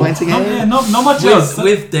 18 points a game? Not much else.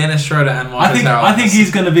 with Dennis Schroeder and Montrezl Harrell. I think he's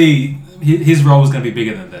gonna be his role is gonna be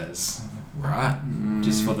bigger than theirs, right.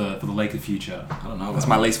 just for the Laker future. I don't know. That's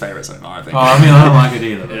my least favourite so far, I think. Oh, I mean, I don't like it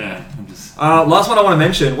either. But Yeah. I'm just. Last one I want to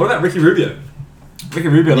mention. What about Ricky Rubio? Ricky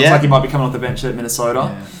Rubio looks Yeah. like he might be coming off the bench at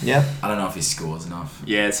Minnesota. Yeah. I don't know if he scores enough.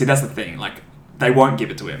 Yeah, see, that's the thing. Like, they won't give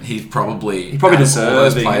it to him. He's probably probably out of all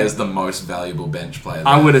those deserving. players the most valuable bench player.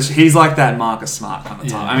 I there. would. He's like that Marcus Smart kind of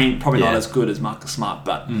type. Yeah. I mean, probably not Yeah. as good as Marcus Smart,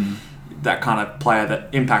 but that kind of player that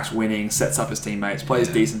impacts winning, sets up his teammates, plays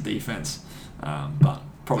Yeah. decent defense, but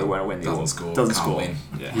probably won't win the Doesn't award. score, Doesn't can't score. win.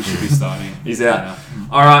 Yeah. He should be starting. He's out. Yeah.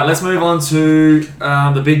 All right, let's move on to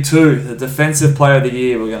the big two, the defensive player of the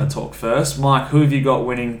year. We're going to talk first. Mike, who have you got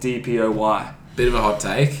winning DPOY? Bit of a hot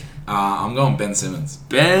take. I'm going Ben Simmons.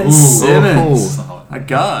 Ben Ooh. Simmons, It's not hot. a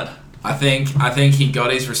guard. I think he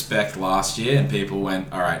got his respect last year, and people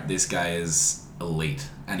went, all right, this guy is elite,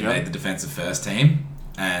 and he made the defensive first team.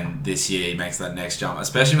 And this year he makes that next jump,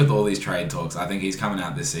 especially with all these trade talks. I think he's coming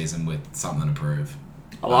out this season with something to prove.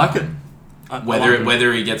 I like it.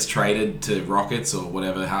 Whether he gets traded to Rockets or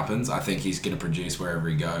whatever happens, I think he's going to produce wherever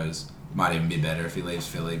he goes. Might even be better if he leaves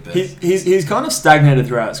Philly. But he's kind of stagnated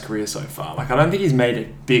throughout his career so far. Like, I don't think he's made a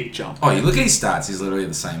big jump. Oh, you look at his stats; he's literally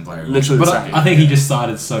the same player. Literally the same. I think he just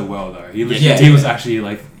started so well though. He was actually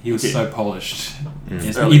like he was so polished,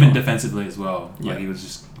 even defensively as well. Like he was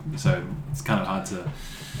just so it's kind of hard to.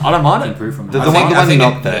 I don't mind it. Improve from the one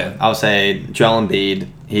knock there, I'll say Joel Embiid.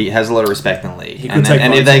 He has a lot of respect in the league, and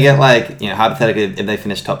if they get hypothetically, if they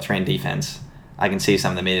finish top 3 in defense, I can see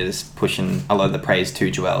some of the media just pushing a lot of the praise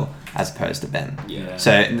to Joel as opposed to Ben. Yeah.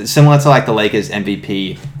 So similar to like the Lakers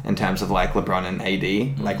MVP in terms of like LeBron and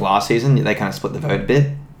AD, like last season, they kind of split the vote a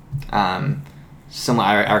bit. Similar,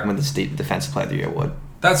 I reckon with the Defensive Player of the Year award.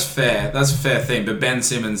 That's fair. That's a fair thing. But Ben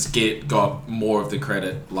Simmons got more of the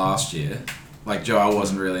credit last year. Like, Joel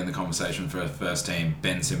wasn't really in the conversation for first team.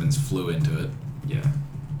 Ben Simmons flew into it. Yeah.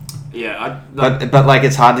 But like,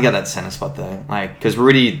 it's hard to get that center spot though. Like, because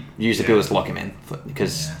Rudy usually people just lock him in.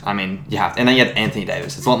 Because, I mean, you have to. And then you have Anthony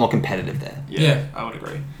Davis. It's a lot more competitive there. Yeah. I would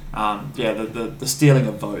agree. The stealing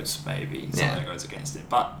of votes maybe something that goes against it.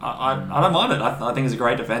 But I don't mind it. I think he's a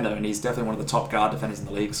great defender, and he's definitely one of the top guard defenders in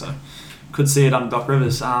the league. So, could see it under Doc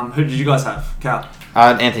Rivers. Who did you guys have? Cal?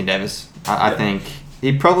 Anthony Davis. I think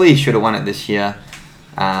he probably should have won it this year.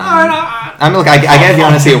 I mean, look, I gave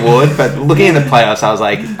Giannis the award, but looking in the playoffs, I was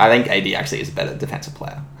like, I think AD actually is a better defensive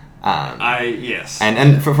player. Yes.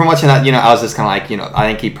 And from watching that, I was just kind of like, I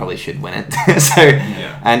think he probably should win it. So,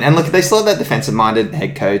 and look, they still have that defensive-minded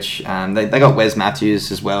head coach. They got Wes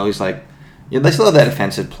Matthews as well. He's like, they still have their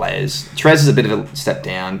defensive players. Trez is a bit of a step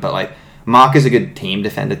down, but like Mark is a good team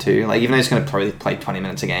defender too. Like, even though he's going to probably play 20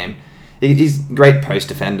 minutes a game, he's a great post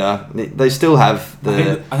defender. They still have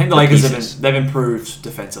the. I think the Lakers they've improved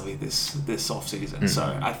defensively this off season.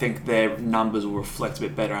 So I think their numbers will reflect a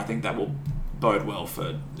bit better. I think that will bode well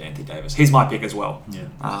for Anthony Davis. He's my pick as well.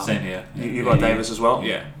 Yeah, same here. You got Davis as well.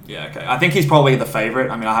 Yeah. Okay. I think he's probably the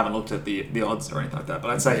favorite. I mean, I haven't looked at the odds or anything like that,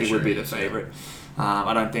 but I'd say he would be the favorite.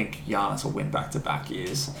 I don't think Giannis will win back-to-back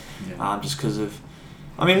years, just because of.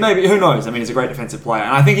 I mean, maybe, who knows? I mean, he's a great defensive player,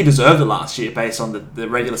 and I think he deserved it last year based on the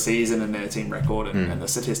regular season and their team record and the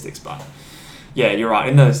statistics. But yeah, you're right.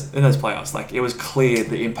 In those playoffs, like, it was clear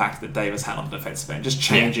the impact that Davis had on the defensive end, just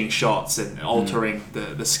changing shots and altering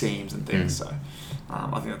the schemes and things. So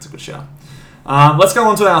I think that's a good shout. Let's go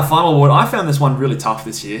on to our final award. I found this one really tough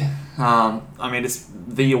this year. I mean, it's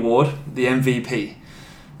the award, the MVP.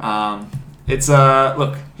 It's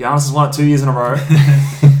look, Giannis has won it 2 years in a row.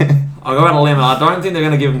 I'll go out on a limb, and I don't think they're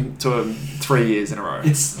going to give him to him 3 years in a row.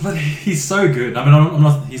 He's so good. I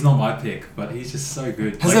mean, he's not my pick, but he's just so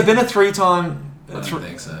good. Has there been a 3-time? I don't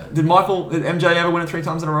think so. Did MJ ever win it 3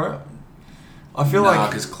 times in a row? I feel like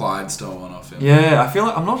because Clyde stole one off him. Yeah, I feel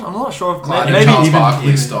like I'm not sure if Clyde and Charles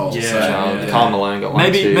Barkley stole. Karl Malone got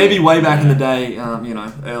one too. Maybe way back in the day,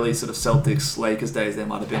 early sort of Celtics Lakers days, there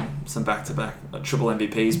might have been some back-to-back triple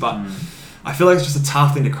MVPs, but. I feel like it's just a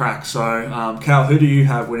tough thing to crack. So, Cal, who do you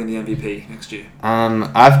have winning the MVP next year?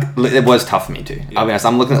 It was tough for me too. I'll be honest.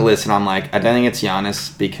 I'm looking at the list and I'm like, I don't think it's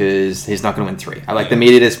Giannis because he's not going to win 3. The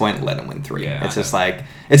media just won't let him win 3. It's just like,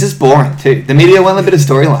 it's just boring too. The media want a bit of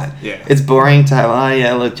storyline. It's boring to have,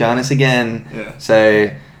 look, Giannis again. So,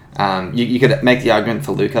 you could make the argument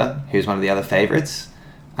for Luka, who's one of the other favorites.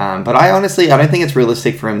 But I don't think it's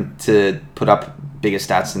realistic for him to put up bigger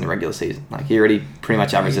stats in the regular season. Like, he already pretty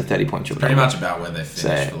much averaged a 30-point triple. Pretty much about where they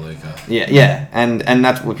finished for Luka. Yeah, and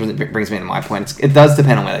that's what brings me to my point. It does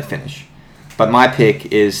depend on where they finish. But my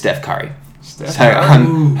pick is Steph Curry.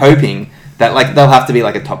 I'm hoping that they'll have to be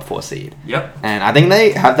a top 4 seed. Yep. And I think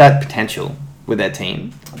they have that potential with their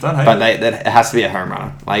team. It has to be a home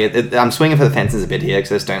runner. I'm swinging for the fences a bit here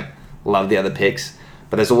because I just don't love the other picks.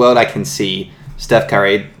 But there's a world I can see Steph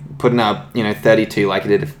Curry putting up, 32 like he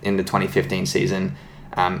did in the 2015 season.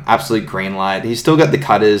 Absolute green light. He's still got the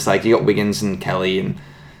cutters. You got Wiggins and Kelly, and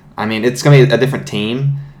I mean, it's gonna be a different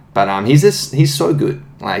team. But he's so good.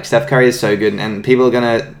 Steph Curry is so good, and people are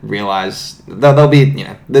gonna realize they'll be,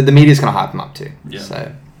 the media's gonna hype him up too. Yeah.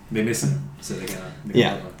 So they miss him, so they're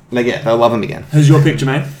gonna. They'll love him again. Who's your pick,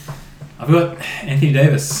 Jermaine? I've got Anthony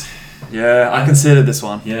Davis. Yeah, I considered this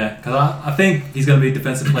one. Yeah, because I think he's going to be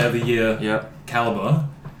Defensive Player of the Year caliber.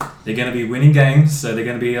 They're going to be winning games, so they're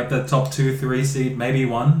going to be up the top 2, 3 seed, maybe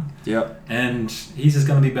 1. Yep. And he's just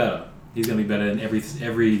going to be better. He's going to be better in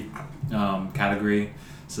every category.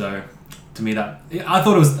 So to me, I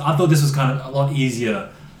thought this was kind of a lot easier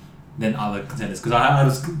than other contenders. Because I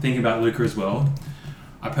was thinking about Luka as well.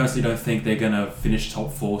 I personally don't think they're going to finish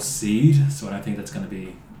top 4 seed, so I don't think that's going to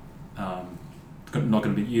be you're not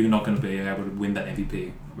going to be able to win that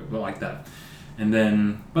MVP like that. But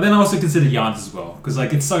then I also consider Giannis as well, because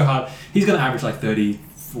like it's so hard. He's going to average like 30,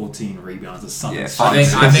 14 rebounds or something. Yeah,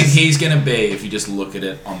 I think he's going to be, if you just look at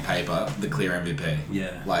it on paper, the clear MVP.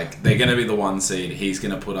 Yeah. Like, they're going to be the 1 seed. He's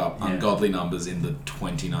going to put up ungodly numbers in the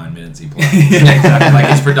 29 minutes he plays. Exactly. Like,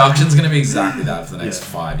 his production's going to be exactly that for the next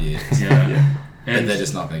 5 years. Yeah. And they're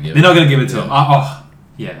just not going to give it. They're not going to give it to him.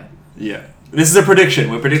 Yeah. Yeah. This is a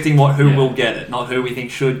prediction. We're predicting who will get it, not who we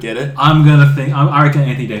think should get it. I reckon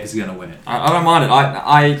Anthony Davis is going to win it. I don't mind it.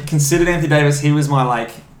 I considered Anthony Davis. He was my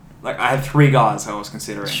like I had 3 guys I was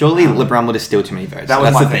considering. Surely LeBron would have steal too many votes.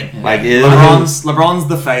 That's the thing. thing. Yeah. Like LeBron's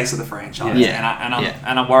the face of the franchise. Yeah.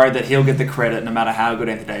 And I'm worried that he'll get the credit no matter how good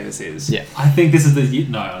Anthony Davis is. Yeah. I think this is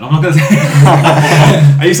no, I'm not going to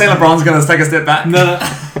say. Are you saying LeBron's going to take a step back? No.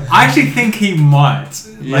 I actually think he might.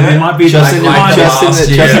 Yeah. Like, it might be just in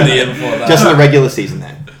the year before that. the regular season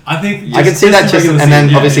then. I think I can see that regular and then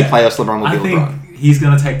season, obviously playoffs LeBron will I be think LeBron. he's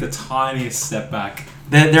going to take the tiniest step back.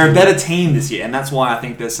 They're a better team this year, and that's why I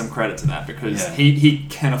think there's some credit to that, because he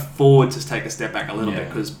can afford to take a step back a little bit,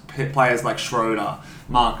 because players like Schroeder,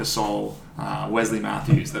 Marc Gasol, Wesley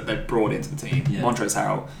Matthews that they've brought into the team, Montrezl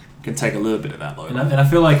Harrell, can take a little bit of that load. And I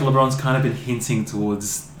feel like LeBron's kind of been hinting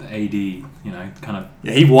towards the AD, kind of.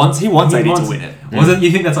 Yeah, he wants AD to win it. Wasn't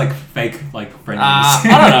you think that's like fake, like friendly? I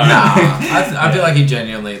don't know. I feel like he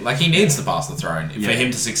genuinely, he needs to pass the throne for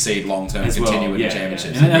him to succeed long term and continue winning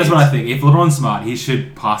championships. And that's what I think. If LeBron's smart, he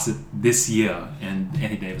should pass it this year, and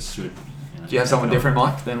Anthony Davis should. Do you have someone different,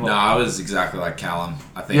 Mike? Than what? No, I was exactly like Callum.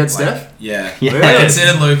 I think you had Steph? Yeah. Really? I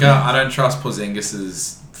considered Luka. I don't trust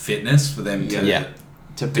Porzingis' fitness for them to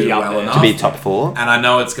be do up well there. enough. To be top 4. And I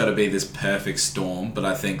know it's got to be this perfect storm, but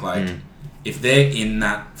I think if they're in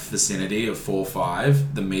that vicinity of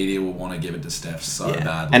 4-5, the media will want to give it to Steph so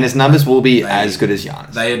badly. And his numbers will be as good as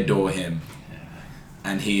Giannis. They adore him.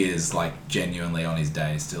 And he is genuinely on his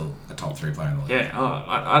day still a top 3 player in the league. Yeah,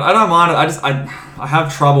 I don't mind it. I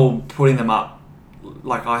have trouble putting them up.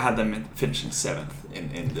 Like I had them finishing 7th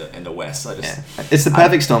in the West. It's the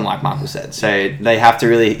perfect storm, like Michael said. So they have to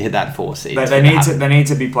really hit that 4 seed. They need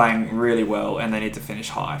to be playing really well, and they need to finish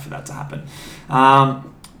high for that to happen.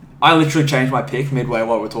 I literally changed my pick midway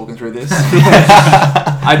while we're talking through this.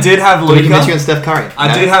 I did have Luka. Did we convince you on Steph Curry?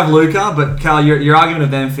 I did have Luka, but Cal, your argument of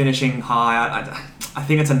them finishing high, I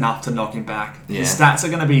think it's enough to knock him back. His stats are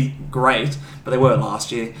going to be great, but they were last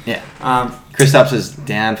year. Yeah. Kristaps was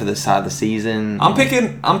down for the start of the season. I'm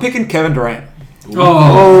picking Kevin Durant.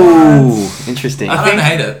 Oh, interesting. I don't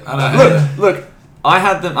hate it. Look. I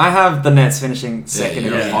have the Nets finishing second.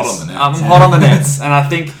 You're hot on the Nets. I'm hot on the Nets, and I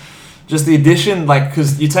think just the addition,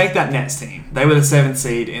 because you take that Nets team, they were the 7th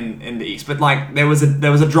seed in the East, but there was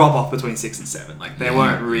a drop off between 6 and 7. They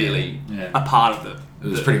weren't really a part of the. It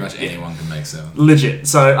was pretty much anyone can make 7. Legit.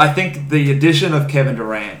 So I think the addition of Kevin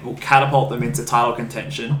Durant will catapult them into title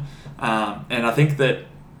contention, and I think that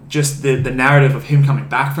just the narrative of him coming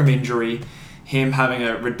back from injury, him having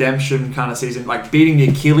a redemption kind of season, beating the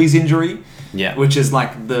Achilles injury. Yeah. Which is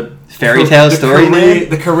the fairy tale story, man.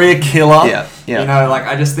 The career killer. Yeah.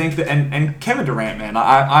 I just think that, and Kevin Durant, man,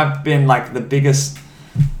 I've been the biggest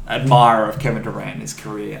admirer of Kevin Durant in his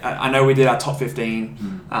career. I know we did our top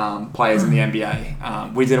 15 players in the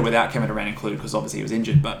NBA. We did it without Kevin Durant included because obviously he was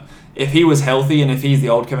injured. But if he was healthy and if he's the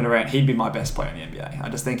old Kevin Durant, he'd be my best player in the NBA. I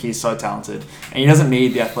just think he's so talented, and he doesn't need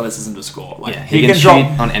the athleticism to score. He can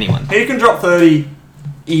shoot on anyone. He can drop 30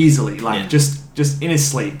 easily, just in his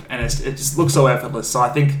sleep, and it just looks so effortless. So I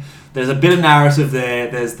think there's a bit of narrative there.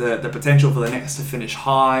 There's the potential for the Nets to finish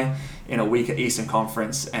high in a weaker Eastern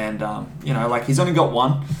Conference, and he's only got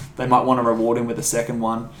 1. They might want to reward him with a second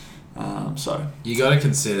one. So you got to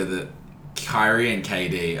consider that Kyrie and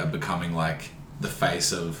KD are becoming the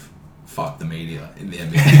face of fuck the media in the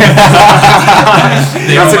NBA.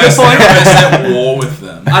 That's a good point. They're almost at war with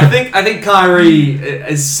them. I think Kyrie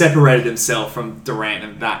has separated himself from Durant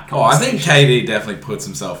in that conversation. I think KD definitely puts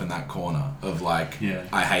himself in that corner of I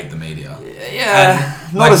hate the media. Yeah,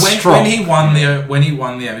 and not as strong. When he won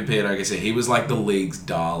the MVP at OKC, he was the league's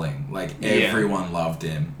darling. Everyone loved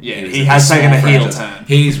him. Yeah, he has taken a heel turn.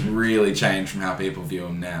 He's really changed from how people view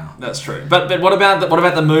him now. That's true. But what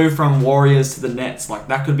about the move from Warriors to the Nets?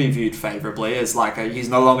 That could be viewed favorably as he's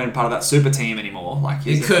no longer in part of that super team anymore.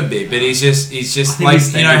 It could be, but he's just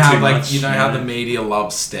how the media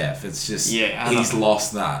loves Steph. It's just he's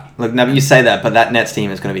lost that. Look, no, but you say that, but that Nets team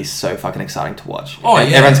is going to be so fucking exciting to watch. Oh,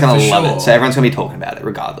 yeah, everyone's going to love sure. it. So everyone's going to be talking about it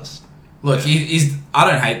regardless. Look, he's. I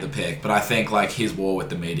don't hate the pick, but I think like his war with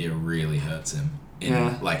the media really hurts him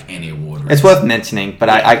in like any award race. It's worth mentioning, but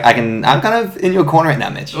I'm kind of in your corner right now,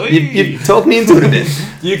 Mitch. You've talked me into it a bit.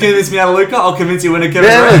 You convince me out of Luka, I'll convince you Kevin Durant.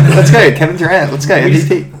 Yeah, let's go, Kevin Durant. Let's go,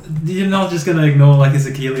 MVP. You're not just gonna ignore like his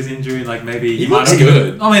Achilles injury, like maybe He looks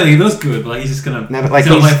good. I mean, he looks good, but like, he's just gonna No, but like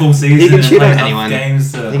play full season. he can and shoot play on enough anyone.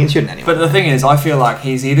 games. He can shoot on anyone. But the thing is, I feel like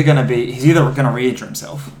he's either gonna re-injure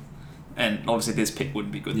himself, and obviously this pick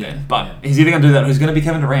wouldn't be good then. But he's either gonna do that, or he's gonna be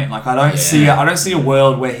Kevin Durant. Like I don't see a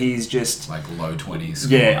world where he's just like low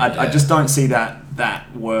 20s. I just don't see that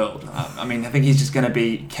world. I mean, I think he's just gonna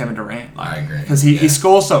be Kevin Durant. Like, I agree. because he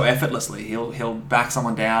scores so effortlessly. He'll back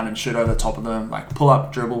someone down and shoot over the top of them, like pull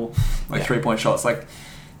up, dribble, like 3-point shots. Like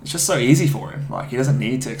it's just so easy for him. Like he doesn't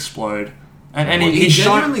need to explode. And he he's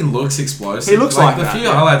genuinely looks explosive. He looks like the that, few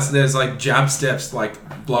yeah. highlights. There's like jab steps like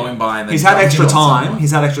blowing by, and then he's had dunking extra on time. someone.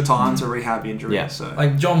 He's had extra time to rehab injury. Yeah. So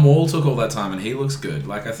Like John Wall took all that time, and he looks good.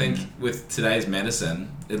 Like I think with today's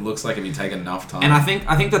medicine, it looks like if you take enough time. And I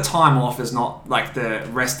think the time off is not like the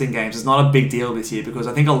resting games is not a big deal this year because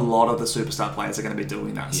I think a lot of the superstar players are going to be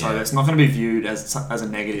doing that. So Yeah. it's not going to be viewed as a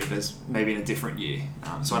negative as maybe in a different year.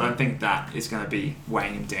 So I don't think that is going to be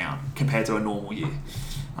weighing him down compared to a normal year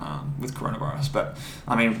with coronavirus. But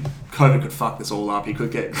I mean, COVID could fuck this all up. He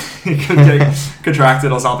could get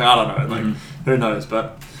contracted or something. I don't know. Like who knows?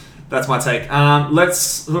 But that's my take.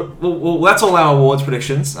 That's all our awards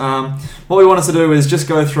predictions. What we wanted to do is just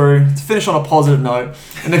go through to finish on a positive note.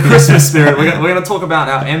 In the Christmas spirit, we're going to talk about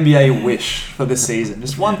our NBA wish for this season.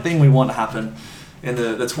 Just one thing we want to happen in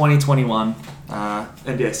the 2021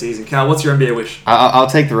 NBA season. Cal, what's your NBA wish? I'll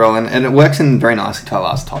take the role, and it works in very nicely to our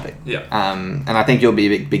last topic. Yeah. And I think you'll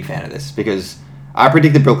be a big fan of this because I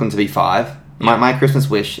predicted Brooklyn to be 5. My Christmas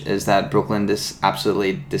wish is that Brooklyn just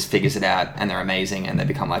absolutely just figures it out and they're amazing and they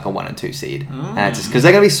become like a 1 and 2 seed. And it's just because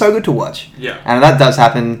they're going to be so good to watch. Yeah. And if that does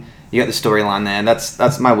happen, you got the storyline there. And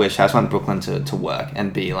that's my wish. I just want Brooklyn to work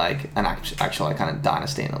and be like an actual like, kind of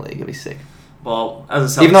dynasty in the league. It'd be sick. Well,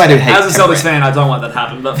 as a Even though I do hate Celtics Kevin fan, I don't want that to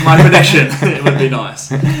happen. But for my prediction, it would be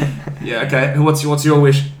nice. Yeah. Okay. What's your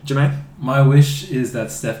wish, Jermaine? My wish is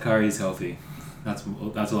that Steph Curry is healthy. That's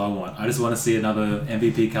all I want. I just want to see another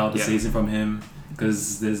MVP caliber season from him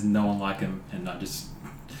because there's no one like him, and I just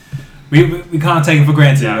we can't take him for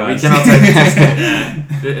granted. Yeah, guys. we cannot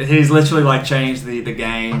take it. He's literally like changed the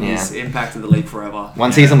game. Yeah. He's impacted the league forever.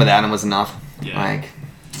 One season without him was enough. Yeah. Like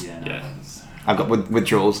Yeah. I've got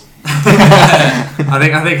withdrawals. I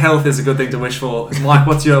think health is a good thing to wish for. Mike,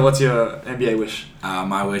 what's your NBA wish?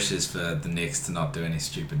 My wish is for the Knicks to not do any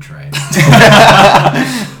stupid trades.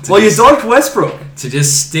 Well, you dodged Westbrook. To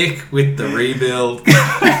just stick with the rebuild,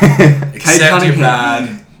 accept your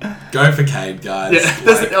bad, go for Cade, guys.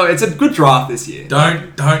 Yeah, it's a good draft this year.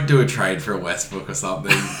 Don't do a trade for a Westbrook or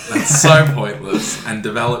something. That's so pointless. And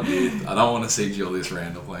develop youth. I don't want to see Julius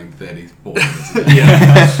Randle playing 34 minutes a game.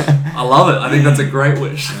 Yeah, I love it. I think that's a great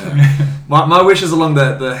wish. Yeah. My wish is along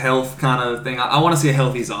the health kind of thing. I want to see a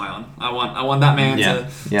healthy Zion. I want that man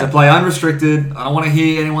to play unrestricted. I don't want to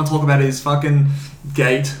hear anyone talk about his fucking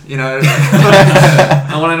gait, you know. I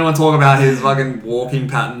don't want anyone to talk about his fucking walking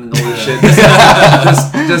pattern and all this shit.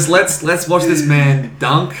 Just let's watch this man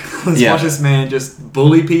dunk. Let's watch this man just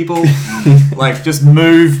bully people. Like just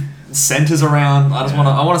move centers around.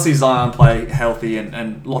 I want to see Zion play healthy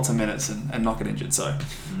and lots of minutes and not get injured. So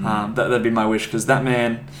that'd be my wish because that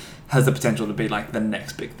man has the potential to be like the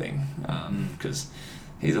next big thing because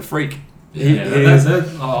he's a freak.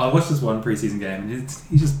 I watched this one preseason game and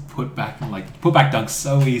he just put back dunks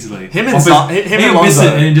so easily. Him and Lonzo, miss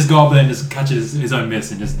it and then just go up there and just catch his own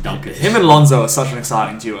miss and just dunk it. Him and Lonzo are such an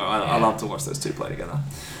exciting duo. I love to watch those two play together.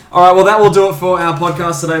 All right, well, that will do it for our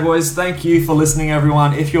podcast today, boys. Thank you for listening,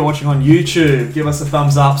 everyone. If you're watching on YouTube, give us a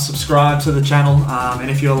thumbs up, subscribe to the channel,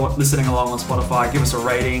 and if you're listening along on Spotify, give us a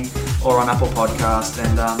rating or on Apple Podcast,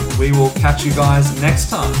 and we will catch you guys next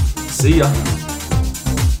time. See ya.